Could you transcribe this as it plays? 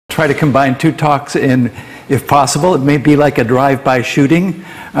try to combine two talks in, if possible. It may be like a drive-by shooting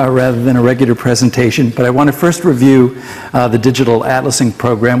rather than a regular presentation, but I want to first review the digital atlasing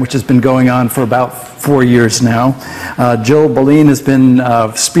program, which has been going on for about 4 years now. Jill Boleen has been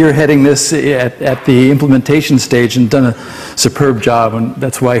spearheading this at the implementation stage and done a superb job, and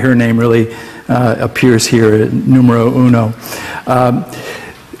that's why her name really appears here, numero uno.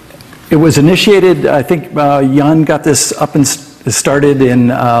 It was initiated, I think Jan got this up and started in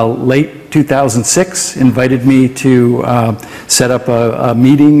late 2006, invited me to set up a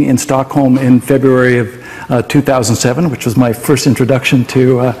meeting in Stockholm in February of 2007, which was my first introduction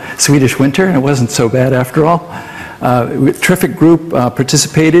to Swedish winter, and it wasn't so bad after all. A terrific group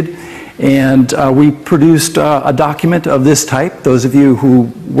participated, and we produced a document of this type. Those of you who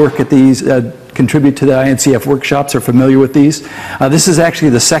work at these, contribute to the INCF workshops, are familiar with these. This is actually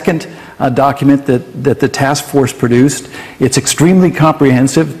the second document that the task force produced. It's extremely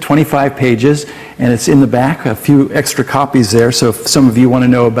comprehensive, 25 pages, and it's in the back, a few extra copies there, so if some of you want to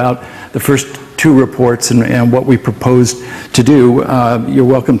know about the first 2 reports and what we proposed to do, you're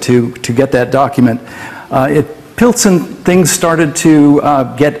welcome to get that document. Pilsen, things started to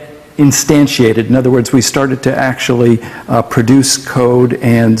get instantiated. In other words, we started to actually produce code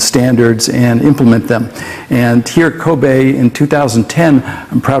and standards and implement them. And here at Kobe in 2010,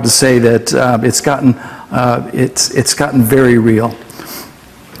 I'm proud to say that it's gotten very real.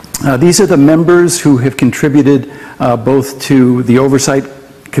 These are the members who have contributed both to the oversight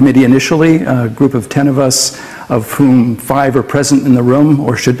committee initially, a group of 10 of us, of whom 5 are present in the room,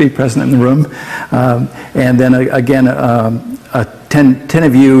 or should be present in the room. And then again, 10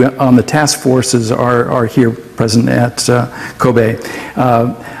 of you on the task forces are here present at Kobe.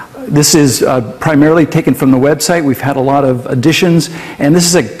 This is primarily taken from the website. We've had a lot of additions, and this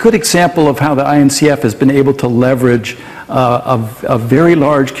is a good example of how the INCF has been able to leverage a very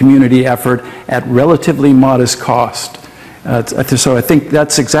large community effort at relatively modest cost. So I think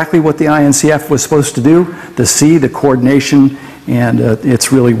that's exactly what the INCF was supposed to do, the coordination, and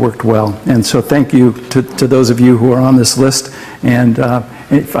it's really worked well. And so thank you to those of you who are on this list, and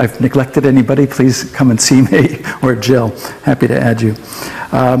if I've neglected anybody, please come and see me or Jill. Happy to add you.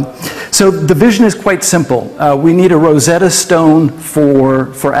 So the vision is quite simple. We need a Rosetta Stone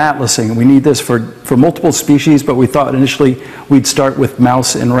for atlasing. We need this for multiple species, but we thought initially we'd start with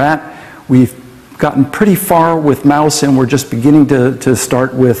mouse and rat. We've gotten pretty far with mouse, and we're just beginning to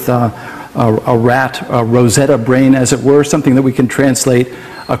start with a rat, a Rosetta brain, as it were, something that we can translate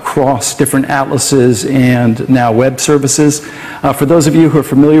across different atlases and now web services. For those of you who are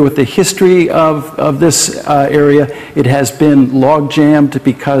familiar with the history of this area, it has been log-jammed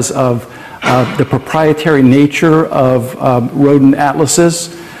because of the proprietary nature of rodent atlases.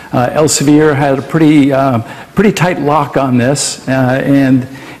 Elsevier had a pretty tight lock on this, and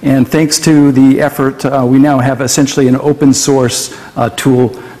thanks to the effort, we now have essentially an open source tool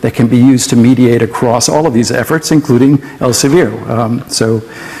that can be used to mediate across all of these efforts, including Elsevier.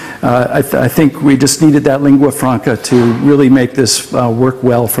 I think we just needed that lingua franca to really make this work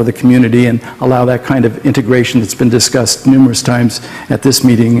well for the community and allow that kind of integration that's been discussed numerous times at this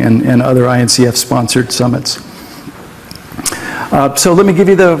meeting and other INCF-sponsored summits. So let me give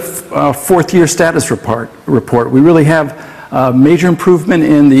you the 4th year status report. We really have major improvement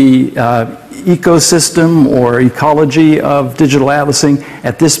in the ecosystem or ecology of digital atlasing.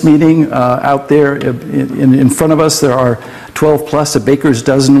 At this meeting, out there in front of us, there are 12 plus, a baker's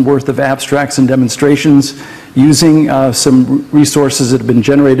dozen worth of abstracts and demonstrations using some resources that have been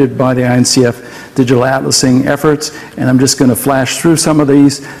generated by the INCF digital atlasing efforts. And I'm just going to flash through some of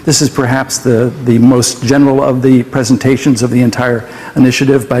these. This is perhaps the most general of the presentations of the entire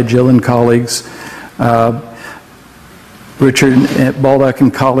initiative by Jill and colleagues. Richard Baldock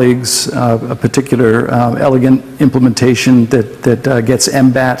and colleagues, a particular elegant implementation that gets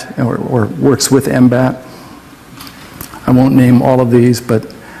MBAT or works with MBAT. I won't name all of these,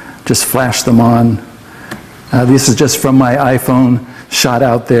 but just flash them on. This is just from my iPhone, shot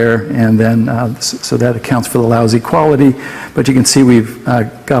out there, and then so that accounts for the lousy quality. But you can see we've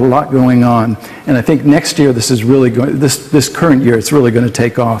got a lot going on, and I think next year this is really going. This current year, it's really going to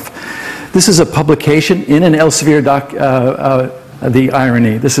take off. This is a publication in an Elsevier the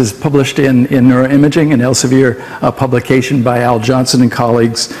irony. This is published in Neuroimaging, an Elsevier publication by Al Johnson and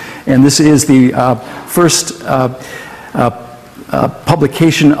colleagues. And this is the first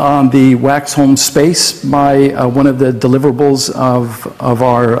publication on the Waxholm space by one of the deliverables of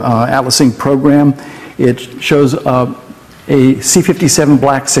our atlasing program. It shows a C57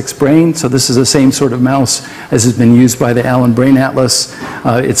 Black 6 brain, so this is the same sort of mouse as has been used by the Allen Brain Atlas.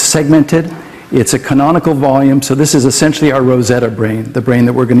 It's segmented, It's a canonical volume, so this is essentially our Rosetta brain, the brain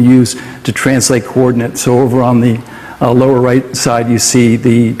that we're going to use to translate coordinates. So over on the lower right side, you see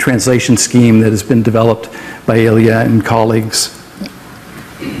the translation scheme that has been developed by Ilya and colleagues.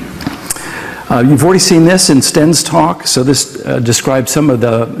 You've already seen this in Sten's talk, so this describes some of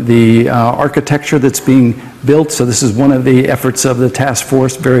the architecture that's being built. So this is one of the efforts of the task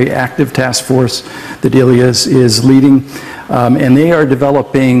force, very active task force that Ilya is leading. And they are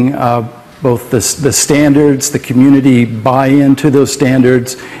developing both the standards, the community buy-in to those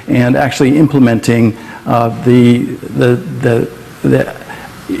standards, and actually implementing the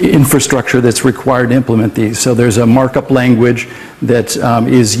infrastructure that's required to implement these. So there's a markup language that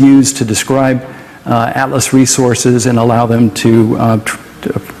is used to describe Atlas resources and allow them to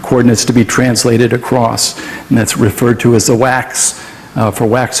coordinates to be translated across, and that's referred to as the WAX for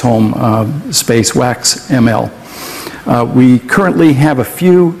Wax Home Space, WAX ML. We currently have a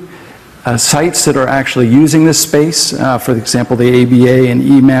few sites that are actually using this space. For example, the ABA and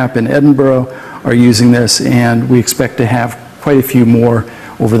EMAP in Edinburgh are using this, and we expect to have quite a few more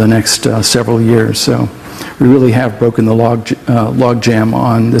over the next several years. So we really have broken the log jam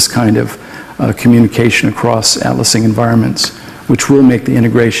on this kind of communication across atlasing environments, which will make the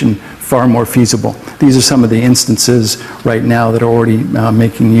integration far more feasible. These are some of the instances right now that are already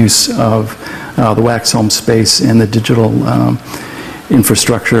making use of the Wax Home space and the digital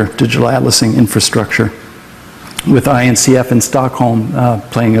infrastructure, digital atlasing infrastructure, with INCF in Stockholm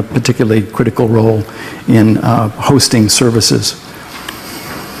playing a particularly critical role in hosting services.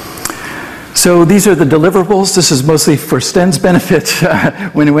 So these are the deliverables. This is mostly for Sten's benefit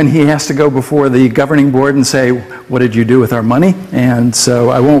when he has to go before the governing board and say, what did you do with our money? And so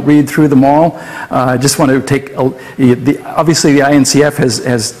I won't read through them all. I just want to take, obviously the INCF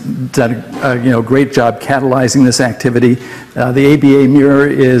has done a great job catalyzing this activity. The ABA Mirror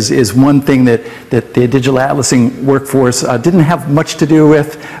is one thing that the digital atlasing workforce didn't have much to do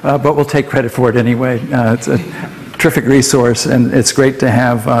with, but we'll take credit for it anyway. It's a terrific resource, and it's great to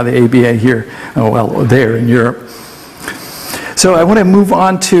have the ABA here, there in Europe. So I want to move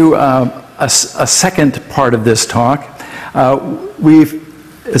on to a second part of this talk.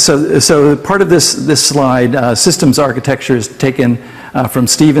 So part of this slide, systems architecture, is taken from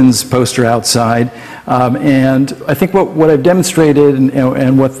Stephen's poster outside, and I think what I've demonstrated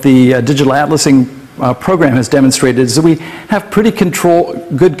and what the digital atlasing program has demonstrated is that we have pretty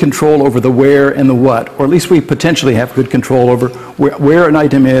good control over the where and the what, or at least we potentially have good control over where an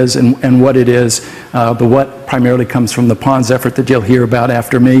item is and what it is. The what primarily comes from the Pons effort that you'll hear about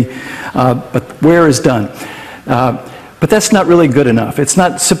after me, but where is done. But that's not really good enough. It's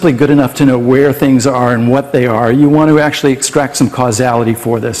not simply good enough to know where things are and what they are. You want to actually extract some causality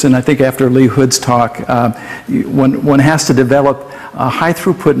for this. And I think after Lee Hood's talk, one has to develop high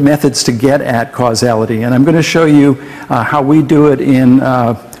throughput methods to get at causality. And I'm going to show you how we do it in,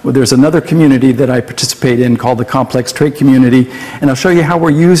 there's another community that I participate in called the Complex Trait Community. And I'll show you how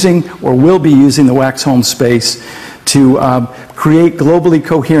we're using or will be using the Wax Home space to create globally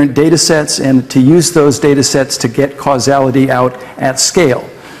coherent data sets and to use those data sets to get causality out at scale.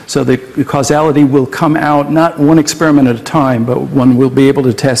 So the causality will come out not one experiment at a time, but one will be able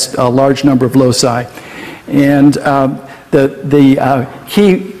to test a large number of loci. And the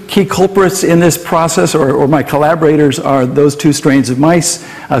key culprits in this process, or my collaborators, are those two strains of mice.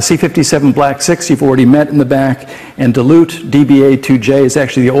 C57 Black 6 you've already met in the back, and Dilute DBA2J is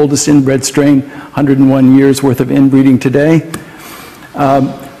actually the oldest inbred strain, 101 years worth of inbreeding today.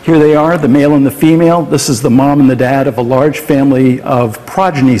 Here they are, the male and the female. This is the mom and the dad of a large family of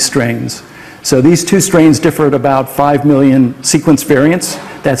progeny strains. So these two strains differ at about 5 million sequence variants.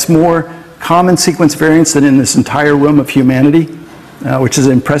 That's more common sequence variants than in this entire room of humanity, which is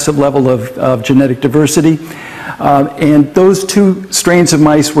an impressive level of genetic diversity. And those two strains of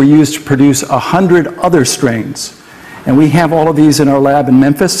mice were used to produce 100 other strains. And we have all of these in our lab in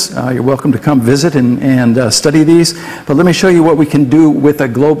Memphis. You're welcome to come visit and study these. But let me show you what we can do with a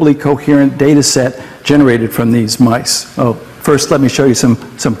globally coherent data set generated from these mice. Oh, first let me show you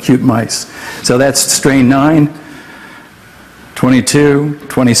some cute mice. So that's strain 9, 22,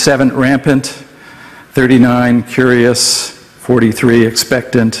 27 rampant, 39 curious, 43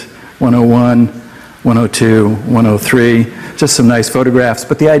 expectant, 101, 102, 103, just some nice photographs.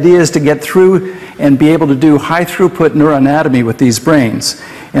 But the idea is to get through and be able to do high throughput neuroanatomy with these brains.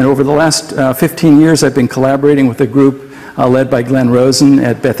 And over the last 15 years, I've been collaborating with a group led by Glenn Rosen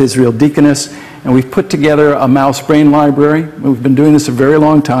at Beth Israel Deaconess, and we've put together a mouse brain library. We've been doing this a very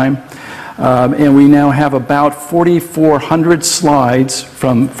long time. And we now have about 4,400 slides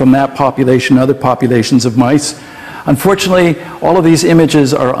from that population, other populations of mice. Unfortunately, all of these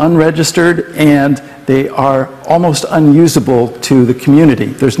images are unregistered and they are almost unusable to the community.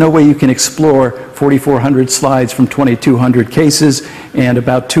 There's no way you can explore 4,400 slides from 2,200 cases and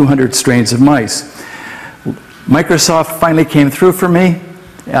about 200 strains of mice. Microsoft finally came through for me,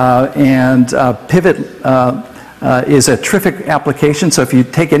 and Pivot is a terrific application. So if you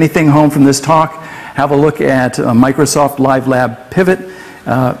take anything home from this talk, have a look at Microsoft Live Lab Pivot,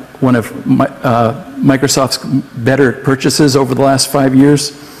 one of Microsoft's better purchases over the last 5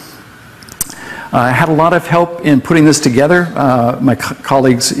 years. I had a lot of help in putting this together. My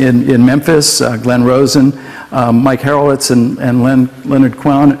colleagues in Memphis, Glenn Rosen, Mike Harowitz, and Leonard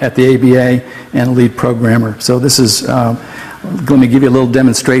Kwan at the ABA, and a lead programmer. So this is, let me give you a little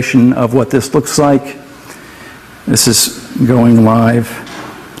demonstration of what this looks like. This is going live.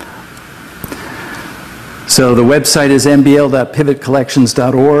 So the website is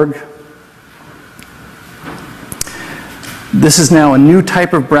mbl.pivotcollections.org. This is now a new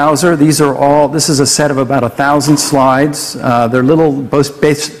type of browser. This is a set of about 1,000 slides. They're little,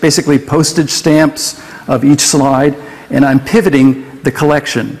 basically postage stamps of each slide, and I'm pivoting the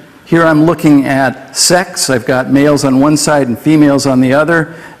collection. Here I'm looking at sex. I've got males on one side and females on the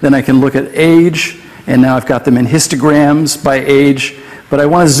other. Then I can look at age, and now I've got them in histograms by age. But I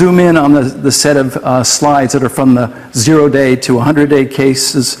want to zoom in on the set of slides that are from the 0-day to 100-day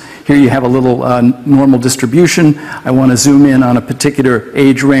cases. Here you have a little normal distribution. I want to zoom in on a particular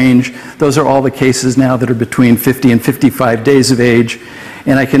age range. Those are all the cases now that are between 50 and 55 days of age.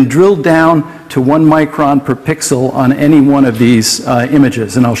 And I can drill down to 1 micron per pixel on any one of these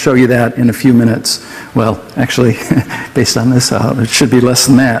images. And I'll show you that in a few minutes. Well, actually, based on this, it should be less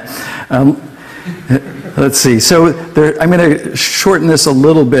than that. Let's see. So I'm going to shorten this a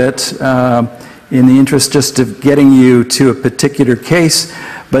little bit in the interest just of getting you to a particular case.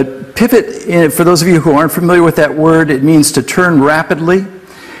 But pivot, for those of you who aren't familiar with that word, it means to turn rapidly.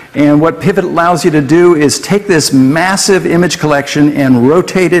 And what pivot allows you to do is take this massive image collection and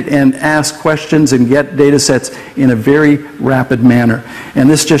rotate it and ask questions and get data sets in a very rapid manner. And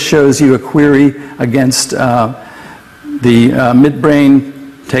this just shows you a query against the midbrain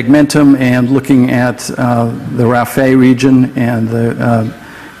tegmentum and looking at the raphe region and the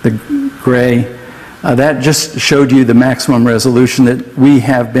gray. That just showed you the maximum resolution that we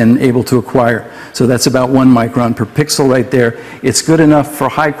have been able to acquire. So that's about 1 micron per pixel right there. It's good enough for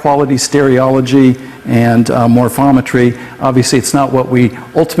high quality stereology and morphometry. Obviously it's not what we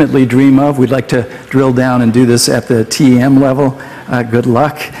ultimately dream of. We'd like to drill down and do this at the TEM level. Good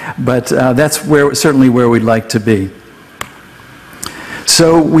luck. But that's certainly where we'd like to be.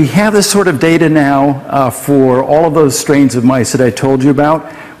 So we have this sort of data now for all of those strains of mice that I told you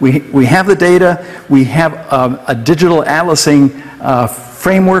about. We have the data. We have a digital atlasing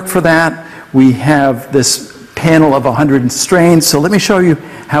framework for that. We have this panel of 100 strains. So let me show you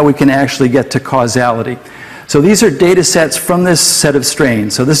how we can actually get to causality. So these are data sets from this set of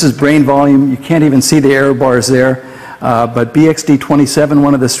strains. So this is brain volume. You can't even see the error bars there. But BXD27,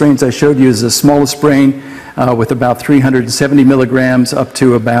 one of the strains I showed you, is the smallest brain with about 370 milligrams up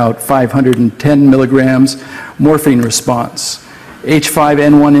to about 510 milligrams. Morphine response.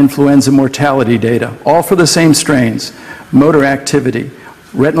 H5N1 influenza mortality data, all for the same strains. Motor activity,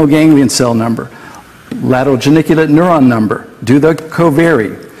 retinal ganglion cell number, lateral geniculate neuron number. Do they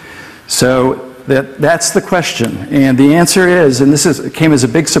covary? So that's the question. And the answer is, and came as a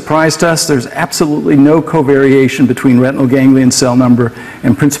big surprise to us, there's absolutely no covariation between retinal ganglion cell number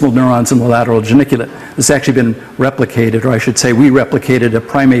and principal neurons in the lateral geniculate. This has actually been replicated, or I should say we replicated a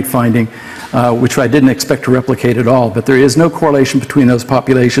primate finding, which I didn't expect to replicate at all, but there is no correlation between those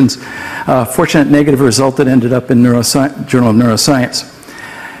populations. Fortunate negative result that ended up in Journal of Neuroscience.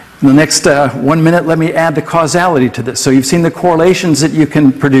 In the next 1 minute, let me add the causality to this. So you've seen the correlations that you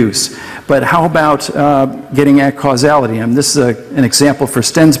can produce, but how about getting at causality? And this is an example for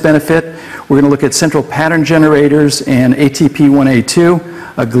Sten's benefit. We're going to look at central pattern generators and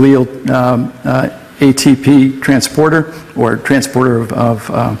ATP1A2, a glial ATP transporter, or transporter of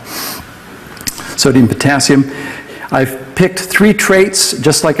sodium potassium. I've picked 3 traits,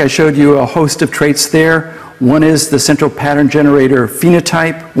 just like I showed you a host of traits there. One is the central pattern generator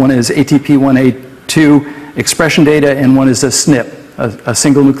phenotype, one is ATP1A2 expression data, and one is a SNP, a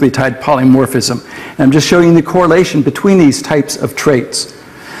single nucleotide polymorphism. And I'm just showing the correlation between these types of traits.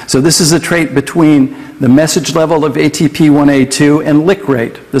 So this is a trait between the message level of ATP1A2 and lick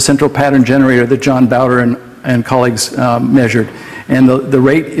rate, the central pattern generator that John Bowder and colleagues measured. And the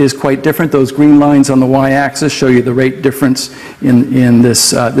rate is quite different. Those green lines on the y-axis show you the rate difference in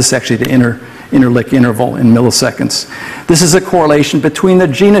this is actually the inner-lick interval in milliseconds. This is a correlation between the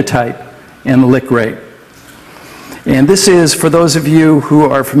genotype and the lick rate. And this is, for those of you who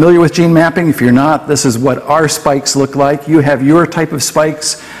are familiar with gene mapping, if you're not, this is what our spikes look like. You have your type of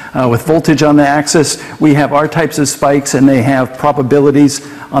spikes with voltage on the axis. We have our types of spikes, and they have probabilities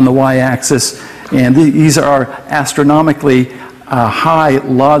on the y-axis. And these are astronomically high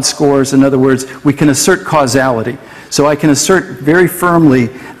LOD scores. In other words, we can assert causality. So I can assert very firmly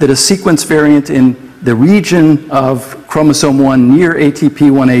that a sequence variant in the region of chromosome 1 near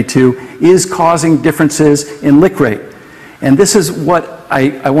ATP1A2 is causing differences in lick rate. And this is what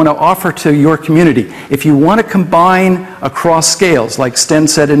I want to offer to your community. If you want to combine across scales, like Sten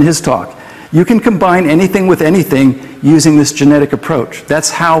said in his talk, you can combine anything with anything using this genetic approach. That's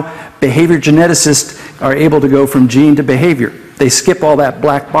how behavior geneticists are able to go from gene to behavior. They skip all that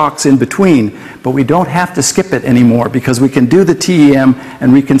black box in between, but we don't have to skip it anymore because we can do the TEM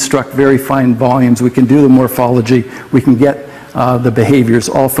and reconstruct very fine volumes. We can do the morphology. We can get the behaviors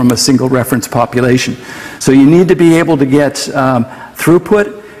all from a single reference population. So you need to be able to get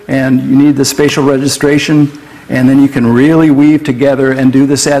throughput, and you need the spatial registration, and then you can really weave together and do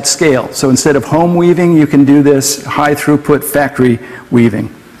this at scale. So instead of home weaving, you can do this high throughput factory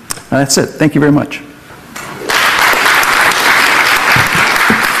weaving. That's it. Thank you very much.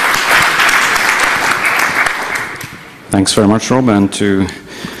 Thanks very much, Rob. And to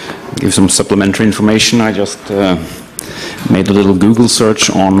give some supplementary information, I just made a little Google search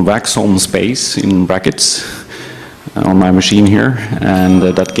on waxholm space in brackets on my machine here, and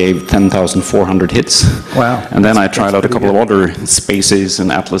that gave 10,400 hits. Wow. And then I tried out a couple of other spaces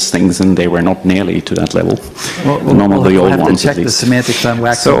and atlas things, and they were not nearly to that level. None of the old ones, we'll have to check the semantics on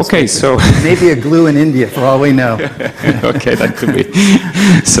waxholm spaces. Maybe a glue in India, for all we know. Okay, that could be.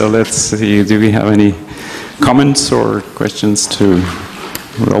 So let's see, do we have any comments or questions to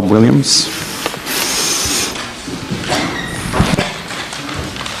Rob Williams?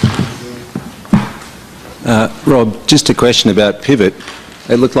 Rob, just a question about Pivot.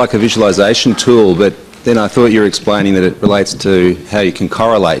 It looked like a visualization tool, but then I thought you were explaining that it relates to how you can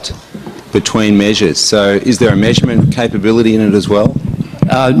correlate between measures. So is there a measurement capability in it as well?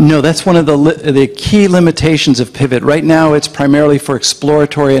 No, that's one of the key limitations of Pivot. Right now, it's primarily for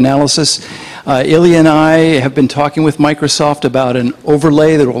exploratory analysis. Ilya and I have been talking with Microsoft about an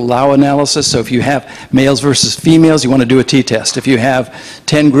overlay that will allow analysis. So if you have males versus females, you want to do a t-test. If you have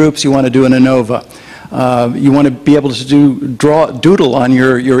 10 groups, you want to do an ANOVA. You want to be able to doodle on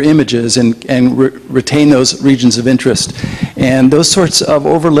your images and retain those regions of interest. And those sorts of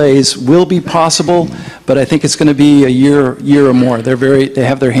overlays will be possible, but I think it's going to be a year or more. They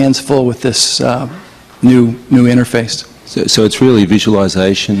have their hands full with this new interface. So it's really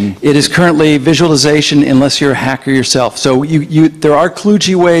visualization? It is currently visualization unless you're a hacker yourself. So there are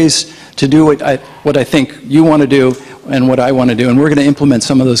kludgy ways to do what I think you want to do and what I want to do, and we're going to implement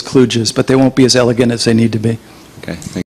some of those kludges, but they won't be as elegant as they need to be. Okay, thank you.